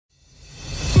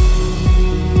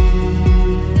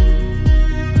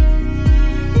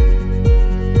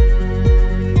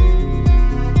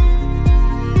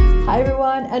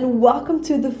and welcome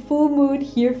to the full moon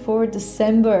here for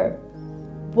December.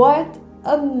 What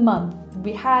a month!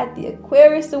 We had the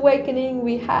Aquarius awakening,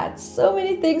 we had so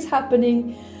many things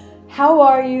happening. How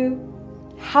are you?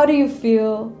 How do you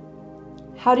feel?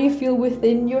 How do you feel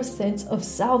within your sense of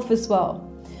self as well?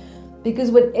 Because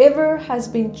whatever has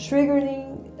been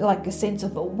triggering, like a sense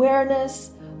of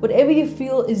awareness, whatever you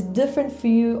feel is different for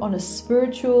you on a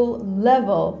spiritual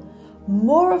level,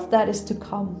 more of that is to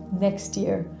come next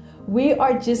year. We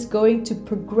are just going to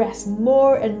progress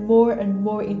more and more and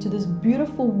more into this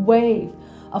beautiful wave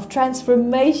of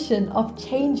transformation, of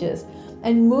changes,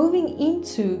 and moving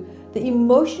into the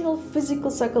emotional,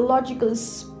 physical, psychological, and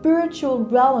spiritual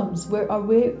realms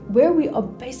where we are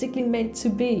basically meant to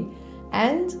be.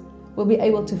 And we'll be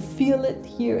able to feel it,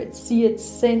 hear it, see it,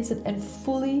 sense it, and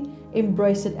fully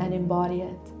embrace it and embody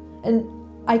it. And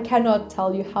I cannot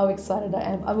tell you how excited I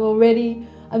am.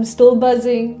 I'm still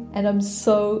buzzing, and I'm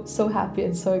so happy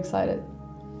and so excited.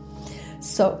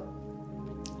 So,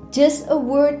 just a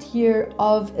word here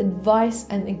of advice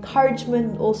and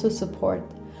encouragement and also support.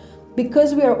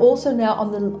 Because we are also now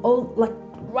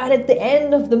right at the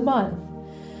end of the month,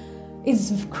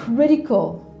 it's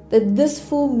critical that this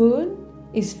full moon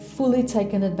is fully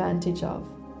taken advantage of.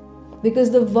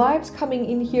 Because the vibes coming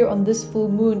in here on this full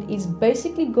moon is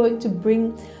basically going to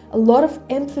bring a lot of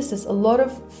emphasis, a lot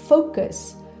of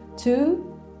focus to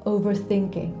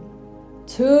overthinking.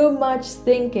 Too much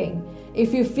thinking.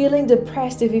 If you're feeling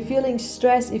depressed, if you're feeling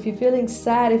stressed, if you're feeling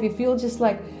sad, if you feel just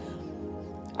like,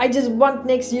 I just want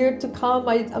next year to come,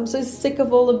 I'm so sick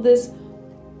of all of this,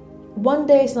 one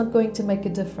day is not going to make a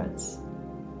difference.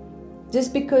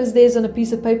 Just because there's on a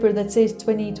piece of paper that says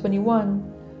 2021,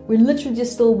 we're literally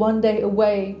just still one day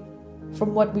away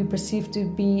from what we perceive to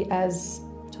be as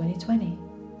 2020.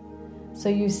 So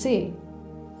you see,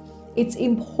 it's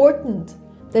important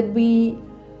that we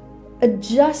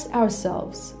adjust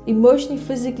ourselves emotionally,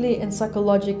 physically, and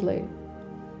psychologically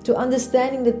to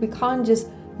understanding that we can't just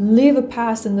leave a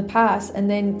past in the past and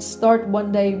then start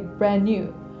one day brand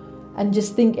new and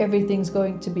just think everything's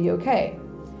going to be okay.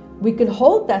 We can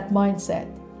hold that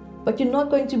mindset, but you're not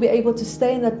going to be able to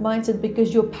stay in that mindset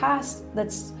because your past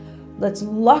that's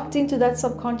locked into that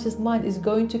subconscious mind is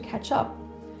going to catch up,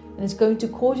 and it's going to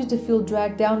cause you to feel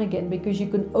dragged down again because you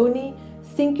can only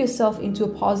think yourself into a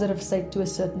positive state to a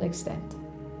certain extent.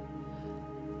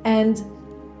 And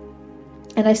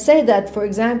I say that, for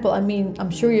example,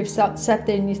 I'm sure you've sat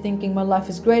there and you're thinking, my life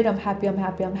is great, I'm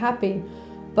happy.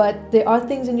 But there are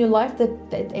things in your life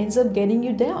that ends up getting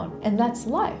you down, and that's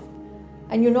life.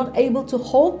 And you're not able to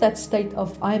hold that state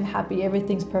of, I'm happy,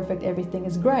 everything's perfect, everything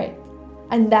is great.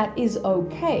 And that is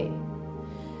okay.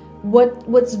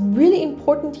 What's really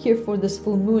important here for this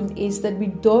full moon is that we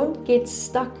don't get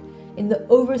stuck in the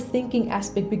overthinking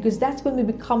aspect, because that's when we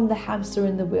become the hamster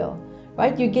in the wheel,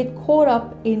 right? You get caught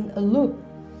up in a loop,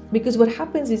 because what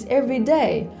happens is every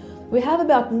day we have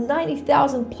about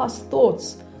 90,000 plus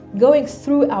thoughts going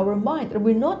through our mind, and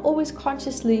we're not always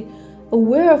consciously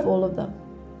aware of all of them.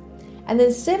 And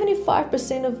then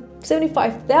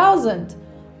 75,000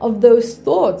 of those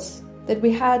thoughts that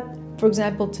we had, for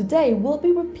example, today, will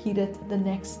be repeated the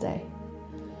next day.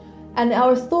 And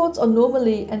our thoughts are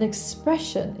normally an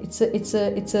expression. It's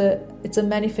a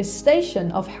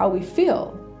manifestation of how we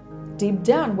feel deep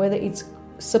down, whether it's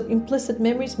implicit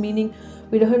memories, meaning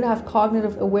we don't have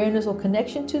cognitive awareness or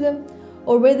connection to them,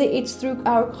 or whether it's through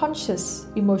our conscious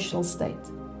emotional state.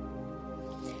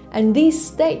 And these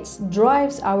states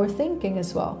drives our thinking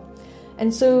as well.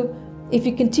 And so if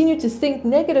you continue to think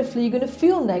negatively, you're going to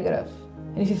feel negative.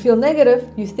 And if you feel negative,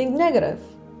 you think negative.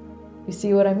 You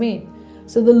see what I mean?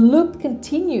 So the loop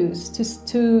continues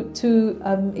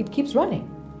it keeps running.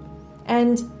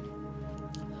 And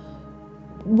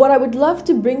what I would love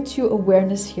to bring to your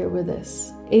awareness here with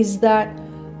this is that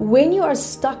when you are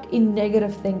stuck in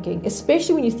negative thinking,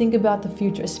 especially when you think about the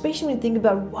future, especially when you think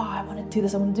about, wow, I want to do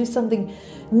this, I want to do something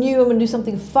new, I want to do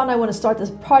something fun, I want to start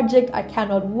this project, I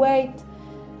cannot wait.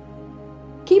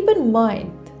 Keep in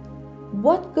mind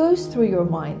what goes through your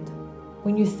mind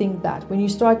when you think that, when you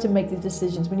start to make these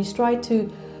decisions, when you start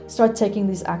taking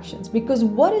these actions. Because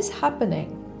what is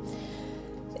happening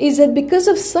is that because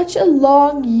of such a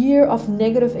long year of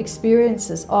negative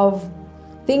experiences, of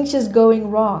things just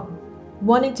going wrong,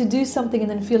 wanting to do something and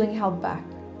then feeling held back,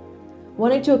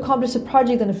 wanting to accomplish a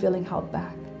project and then feeling held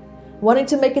back, wanting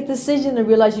to make a decision and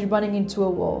realize you're running into a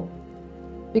wall.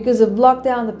 Because of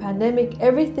lockdown, the pandemic,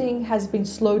 everything has been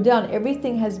slowed down,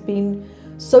 everything has been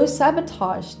so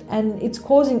sabotaged, and it's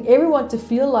causing everyone to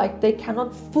feel like they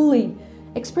cannot fully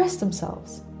express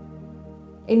themselves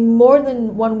in more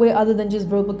than one way other than just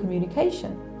verbal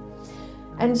communication.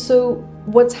 And so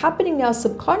what's happening now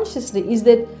subconsciously is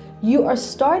that you are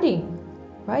starting,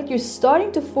 right? You're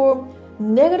starting to form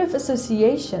negative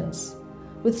associations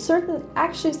with certain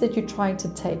actions that you're trying to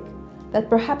take that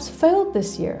perhaps failed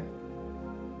this year.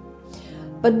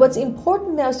 But what's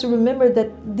important now is to remember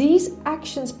that these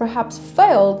actions perhaps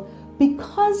failed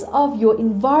because of your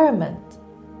environment,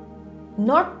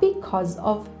 not because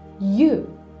of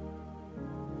you.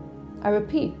 I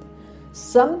repeat,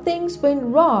 some things went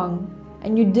wrong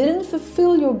and you didn't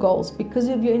fulfill your goals because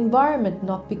of your environment,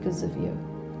 not because of you.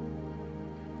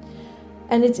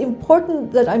 And it's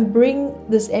important that I bring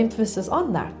this emphasis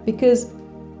on that, because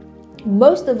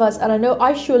most of us, and I know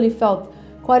I surely felt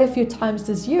quite a few times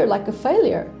this year like a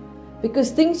failure,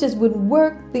 because things just wouldn't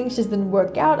work, things just didn't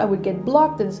work out. I would get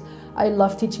blocked, and I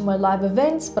love teaching my live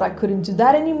events, but I couldn't do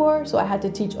that anymore, so I had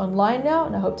to teach online now,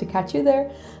 and I hope to catch you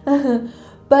there.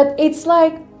 But it's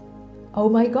like, oh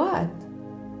my God,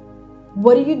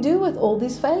 what do you do with all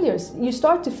these failures? You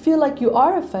start to feel like you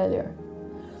are a failure.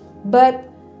 But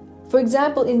for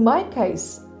example, in my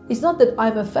case, it's not that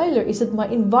I'm a failure, it's that my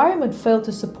environment failed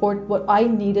to support what I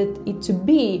needed it to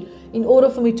be in order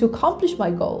for me to accomplish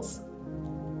my goals,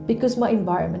 because my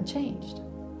environment changed.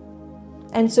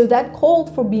 And so that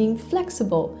called for being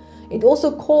flexible. It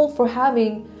also called for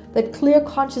having that clear,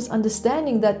 conscious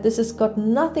understanding that this has got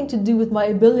nothing to do with my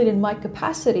ability and my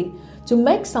capacity to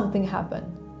make something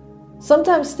happen.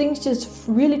 Sometimes things just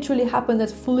really, truly happen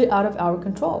that's fully out of our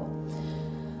control.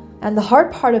 And the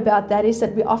hard part about that is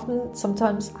that we often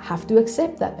sometimes have to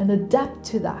accept that and adapt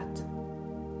to that,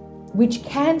 which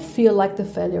can feel like the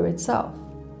failure itself.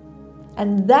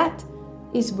 And that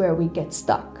is where we get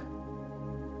stuck.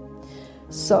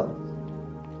 So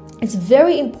it's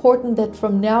very important that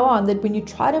from now on, that when you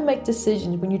try to make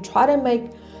decisions, when you try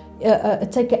to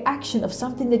take an action of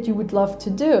something that you would love to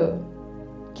do,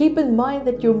 keep in mind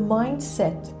that your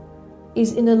mindset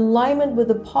is in alignment with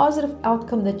the positive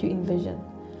outcome that you envision.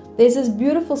 There's this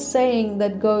beautiful saying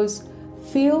that goes,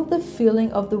 feel the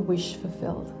feeling of the wish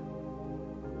fulfilled,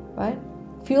 right?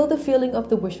 Feel the feeling of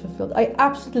the wish fulfilled. I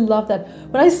absolutely love that.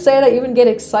 When I say it, I even get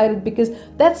excited, because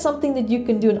that's something that you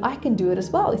can do, and I can do it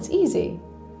as well. It's easy.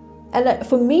 And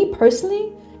for me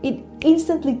personally, it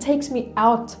instantly takes me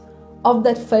out of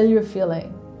that failure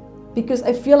feeling, because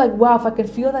I feel like, wow, if I can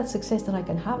feel that success, then I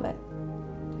can have it,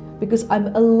 because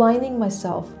I'm aligning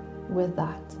myself with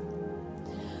that.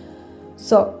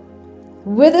 So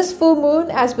with this full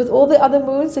moon, as with all the other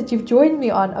moons that you've joined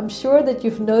me on, I'm sure that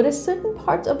you've noticed certain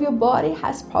parts of your body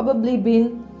has probably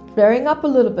been flaring up a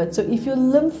little bit. So if your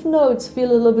lymph nodes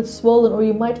feel a little bit swollen, or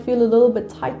you might feel a little bit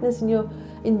tightness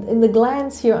in the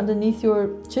glands here underneath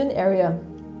your chin area,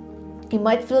 you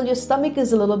might feel your stomach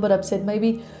is a little bit upset,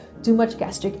 maybe too much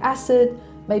gastric acid,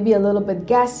 maybe a little bit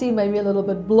gassy, maybe a little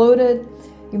bit bloated.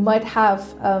 You might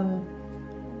have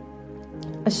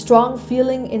a strong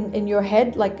feeling in your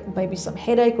head, like maybe some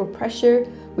headache or pressure,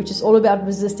 which is all about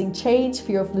resisting change,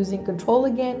 fear of losing control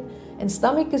again. And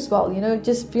stomach as well,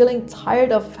 just feeling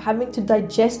tired of having to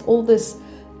digest all this,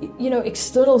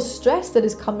 external stress that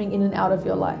is coming in and out of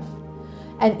your life.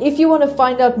 And if you want to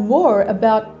find out more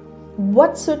about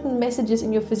what certain messages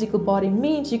in your physical body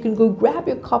means, you can go grab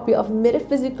your copy of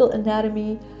Metaphysical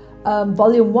Anatomy,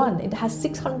 Volume 1. It has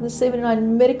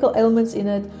 679 medical ailments in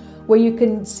it, where you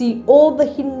can see all the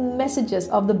hidden messages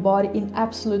of the body in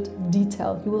absolute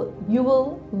detail. You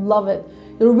will love it.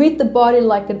 You'll read the body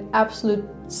like an absolute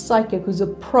psychic who's a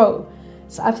pro.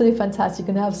 It's absolutely fantastic.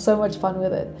 You're going to have so much fun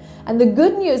with it. And the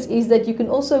good news is that you can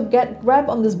also grab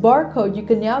on this barcode. You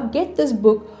can now get this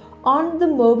book on the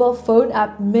mobile phone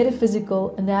app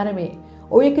Metaphysical Anatomy.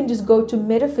 Or you can just go to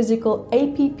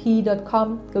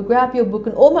metaphysicalapp.com, go grab your book.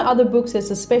 And all my other books, there's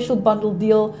a special bundle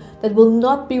deal that will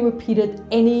not be repeated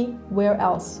anywhere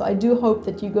else. So I do hope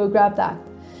that you go grab that.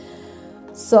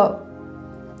 So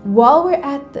while we're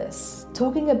at this,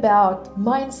 talking about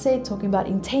mindset, talking about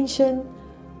intention,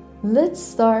 let's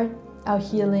start our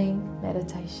healing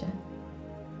meditation.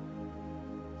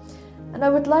 And I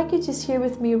would like you just here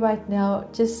with me right now,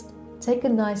 just take a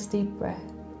nice deep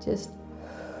breath. Just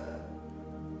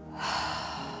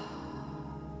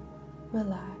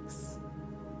relax.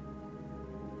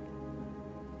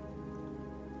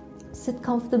 Sit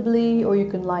comfortably, or you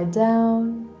can lie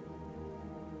down.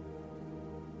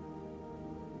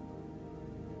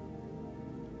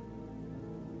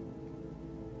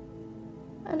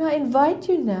 And I invite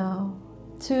you now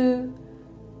to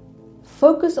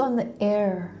focus on the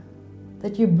air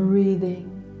that you're breathing.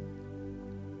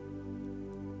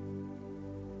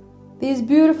 These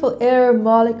beautiful air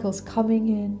molecules coming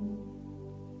in,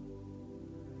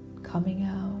 coming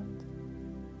out.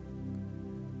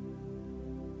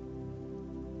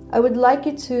 I would like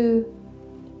you to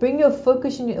bring your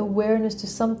focus and your awareness to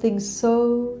something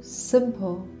so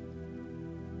simple.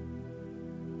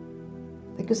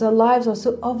 Because our lives are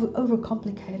so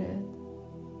overcomplicated.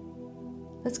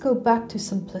 Let's go back to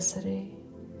simplicity.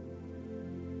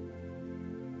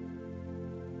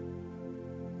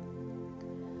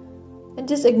 And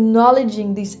just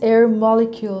acknowledging these air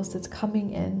molecules that's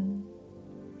coming in.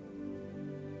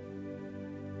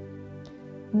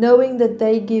 Knowing that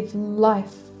they give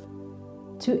life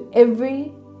to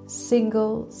every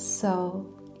single cell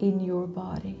in your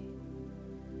body.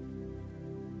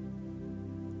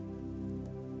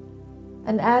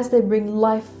 And as they bring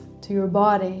life to your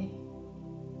body,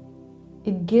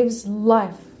 it gives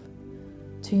life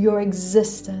to your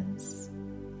existence,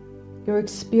 your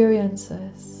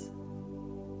experiences,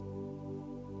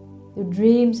 your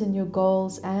dreams and your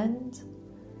goals, and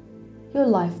your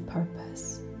life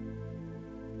purpose.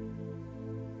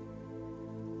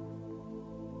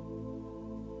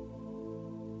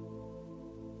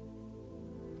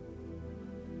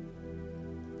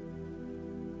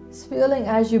 Just feeling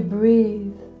as you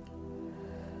breathe,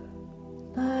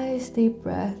 nice deep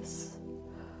breaths.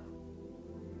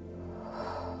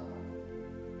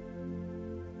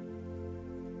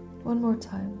 One more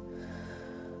time.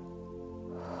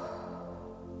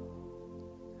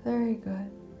 Very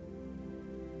good.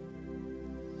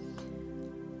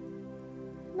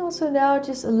 And also now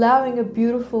just allowing a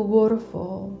beautiful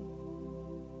waterfall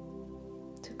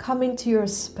to come into your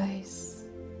space,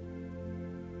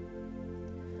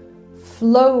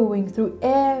 flowing through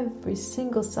every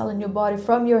single cell in your body,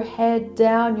 from your head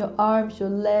down, your arms, your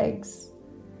legs,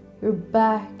 your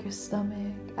back, your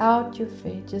stomach, out your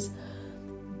feet, just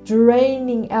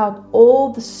draining out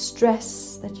all the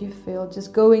stress that you feel,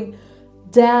 just going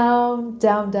down,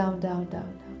 down, down, down,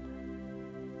 down,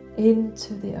 down,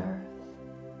 into the earth.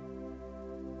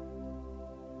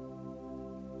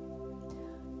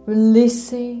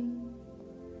 Releasing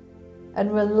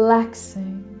and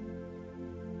relaxing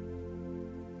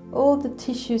all the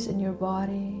tissues in your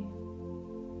body.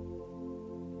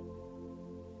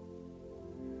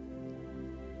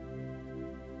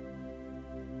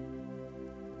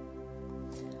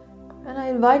 And I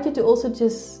invite you to also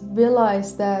just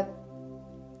realize that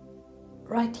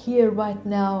right here, right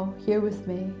now, here with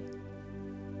me,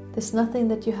 there's nothing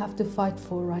that you have to fight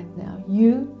for right now.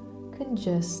 You can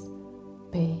just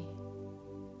be.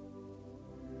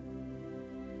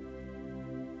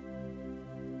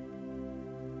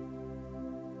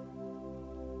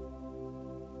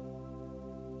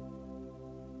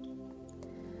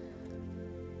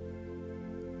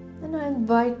 And I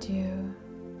invite you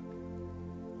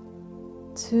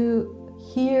to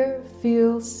hear,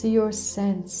 feel, see, or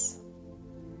sense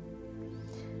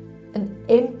an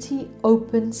empty,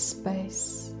 open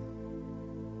space.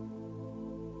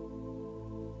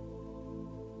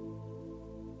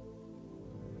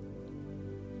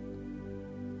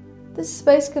 This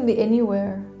space can be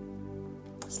anywhere,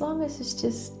 as long as it's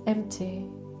just empty.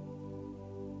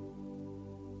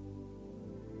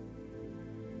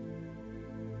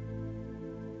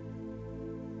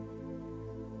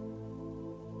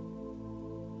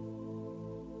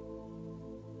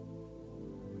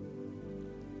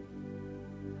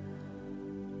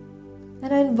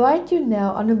 And I invite you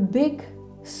now on a big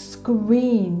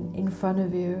screen in front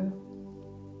of you.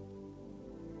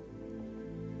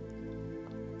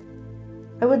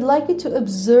 I would like you to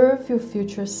observe your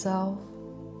future self.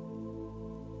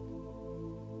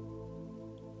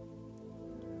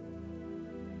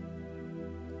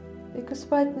 Because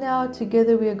right now,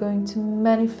 together, we are going to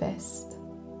manifest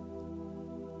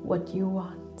what you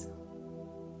want.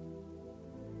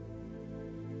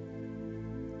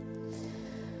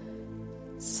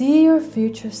 See your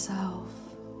future self.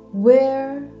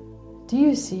 Where do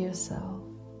you see yourself?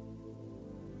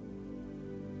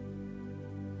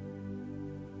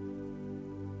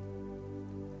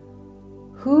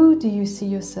 Who do you see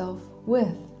yourself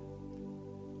with?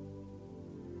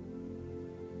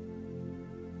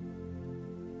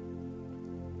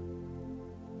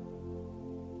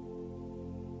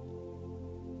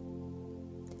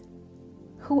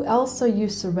 Who else are you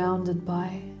surrounded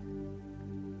by?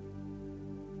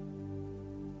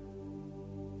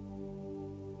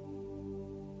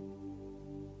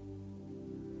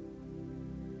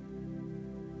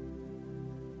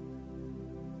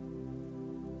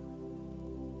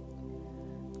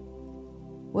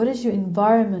 What does your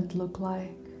environment look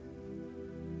like?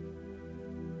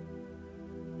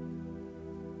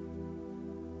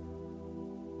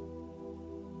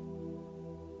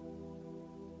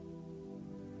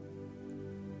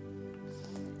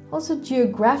 Also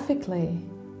geographically,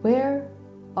 where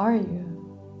are you?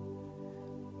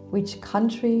 Which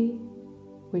country?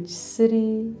 Which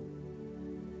city?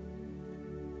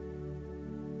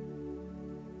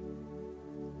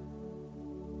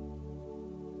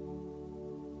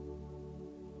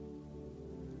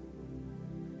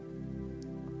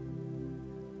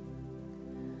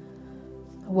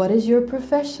 What is your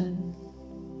profession?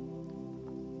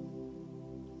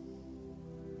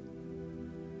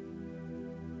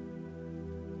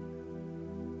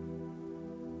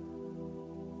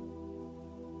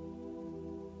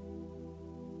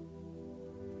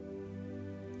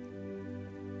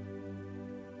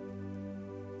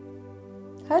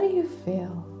 How do you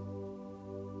feel?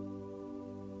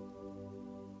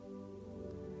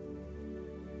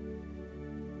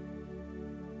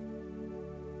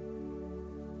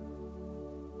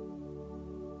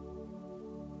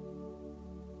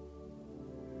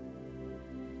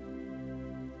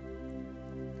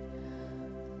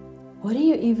 What do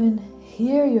you even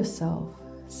hear yourself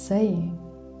saying?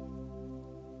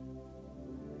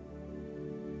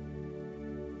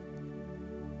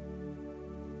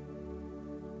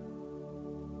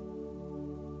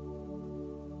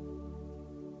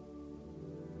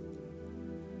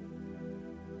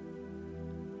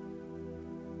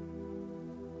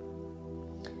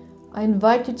 I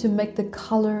invite you to make the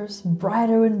colors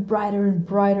brighter and brighter and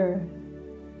brighter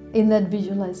in that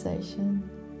visualization.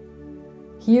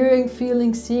 Hearing,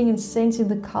 feeling, seeing and sensing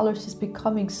the colors is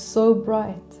becoming so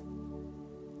bright,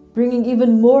 bringing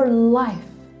even more life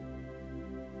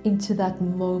into that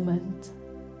moment,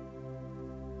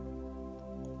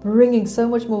 bringing so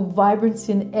much more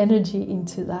vibrancy and energy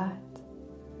into that.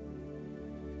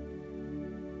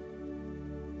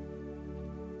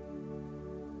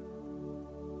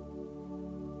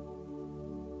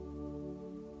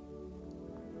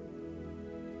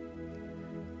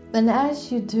 And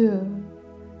as you do,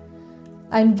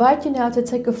 I invite you now to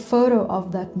take a photo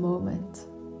of that moment,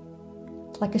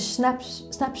 like a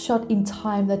snapshot in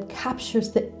time that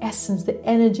captures the essence, the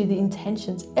energy, the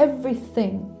intentions,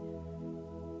 everything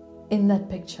in that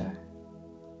picture.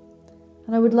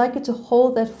 And I would like you to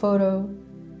hold that photo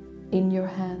in your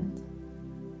hand.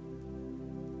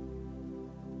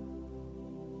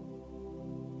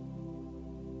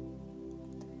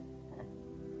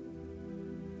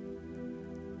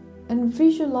 And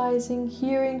visualizing,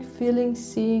 hearing, feeling,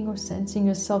 seeing or sensing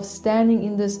yourself standing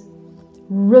in this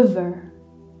river.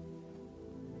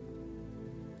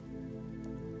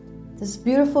 This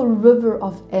beautiful river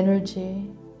of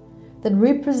energy that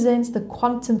represents the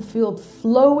quantum field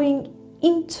flowing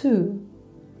into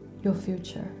your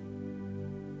future.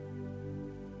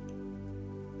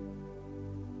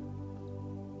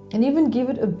 And even give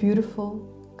it a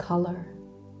beautiful color.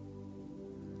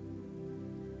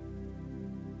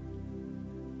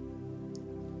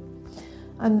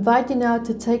 I invite you now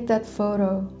to take that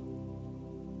photo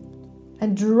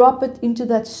and drop it into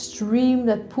that stream,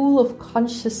 that pool of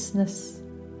consciousness,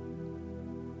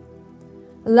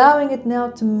 allowing it now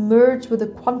to merge with the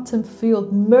quantum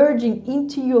field, merging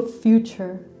into your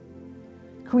future,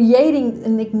 creating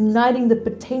and igniting the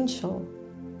potential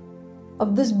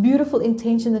of this beautiful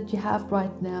intention that you have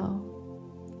right now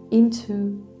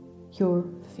into your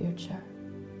future.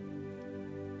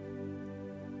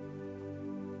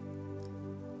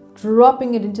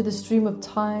 Dropping it into the stream of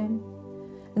time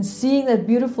and seeing that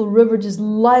beautiful river just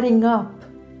lighting up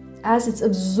as it's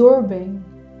absorbing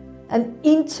and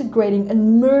integrating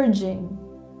and merging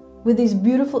with these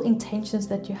beautiful intentions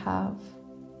that you have.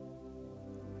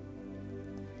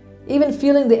 Even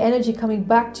feeling the energy coming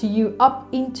back to you,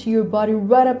 up into your body,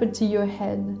 right up into your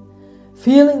head.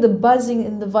 Feeling the buzzing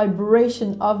and the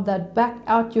vibration of that back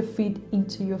out your feet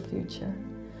into your future.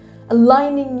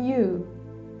 Aligning you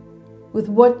with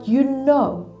what you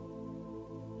know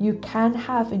you can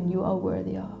have and you are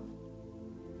worthy of.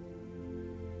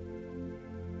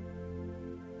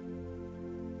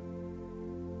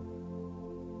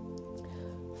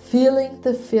 Feeling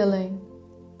the feeling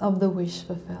of the wish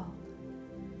fulfilled.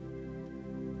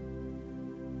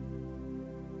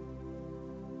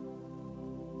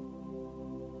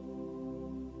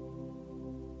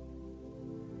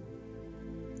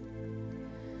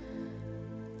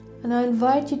 And I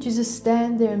invite you to just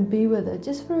stand there and be with it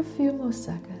just for a few more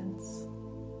seconds.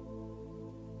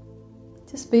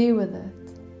 Just be with it.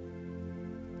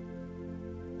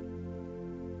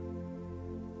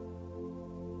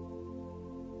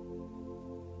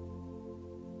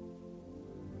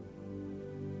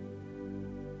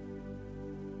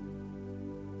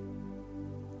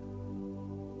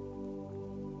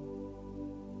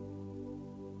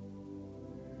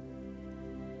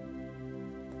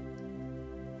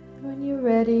 When you're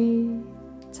ready,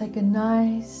 take a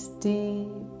nice deep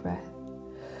breath.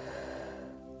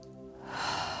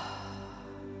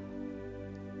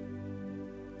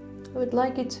 I would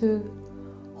like you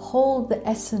to hold the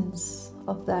essence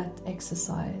of that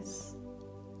exercise.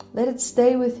 Let it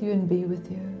stay with you and be with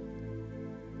you.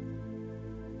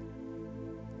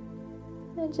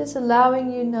 And just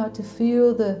allowing you now to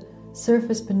feel the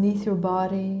surface beneath your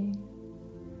body.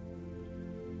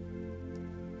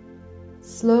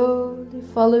 Slowly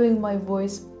following my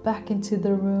voice back into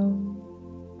the room.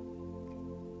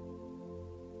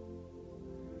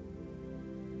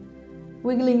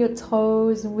 Wiggling your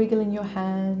toes and wiggling your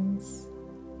hands.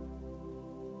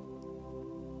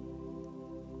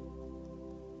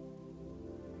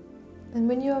 And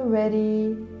when you are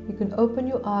ready, you can open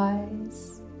your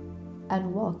eyes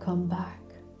and welcome back.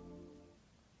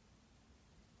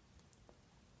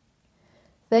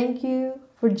 Thank you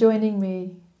for joining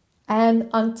me. And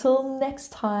until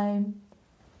next time,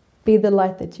 be the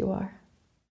light that you are.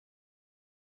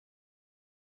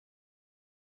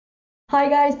 Hi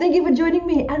guys, thank you for joining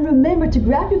me, and remember to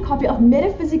grab your copy of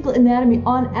Metaphysical Anatomy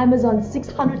on Amazon,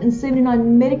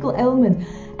 679 medical ailments.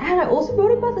 And I also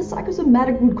wrote about the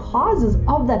psychosomatic root causes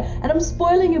of that, and I'm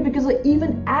spoiling it because I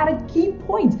even added key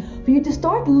points for you to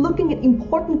start looking at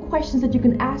important questions that you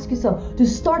can ask yourself to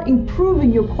start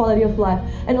improving your quality of life.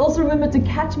 And also remember to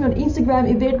catch me on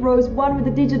Instagram, Yvette Rose 1 with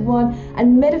the digit 1,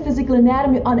 and Metaphysical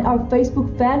Anatomy on our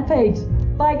Facebook fan page.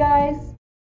 Bye guys!